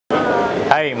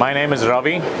Hi, my name is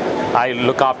Ravi. I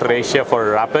look after Asia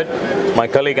for Rapid. My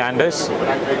colleague Anders.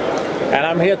 And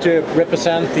I'm here to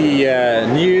represent the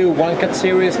new OneCUT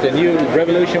series, the new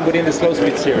revolution within the slow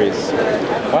speed series.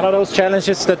 One of those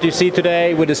challenges that you see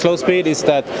today with the slow speed is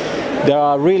that they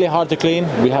are really hard to clean.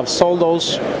 We have solved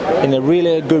those in a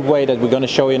really good way that we're going to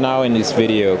show you now in this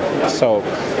video. So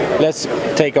let's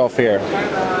take off here.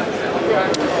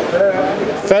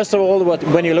 First of all,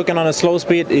 when you're looking on a slow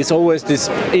speed, is always this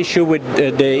issue with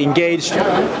the engaged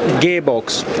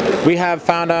gearbox. We have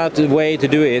found out a way to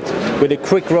do it with a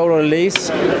quick roller release.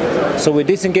 So we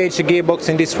disengage the gearbox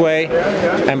in this way,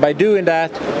 and by doing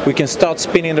that, we can start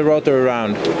spinning the rotor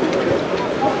around.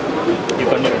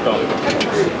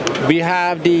 We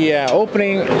have the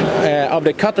opening of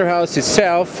the cutter house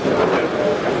itself,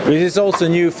 which is also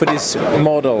new for this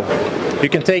model. You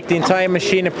can take the entire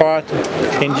machine apart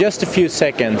in just a few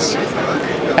seconds.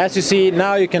 As you see,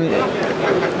 now you can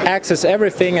access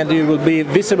everything and you will be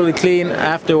visibly clean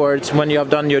afterwards when you have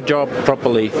done your job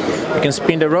properly. You can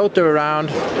spin the rotor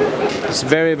around. It's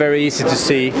very, very easy to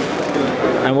see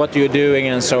and what you're doing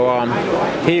and so on.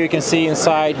 Here you can see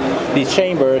inside the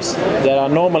chambers that are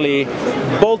normally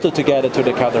bolted together to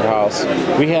the cutter house.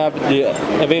 We have the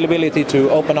availability to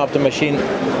open up the machine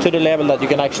to the level that you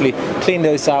can actually clean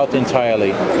this out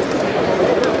entirely.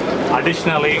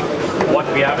 Additionally,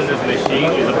 what we have in this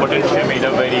machine is a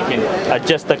potentiometer where you can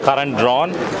adjust the current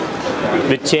drawn,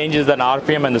 which changes the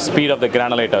RPM and the speed of the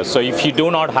granulator. So if you do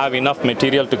not have enough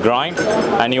material to grind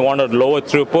and you want a lower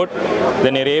throughput,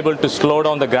 then you're able to slow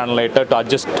down the granulator to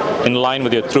adjust in line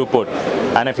with your throughput.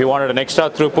 And if you wanted an extra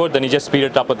throughput, then you just speed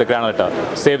it up with the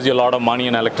granulator. Saves you a lot of money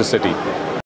and electricity.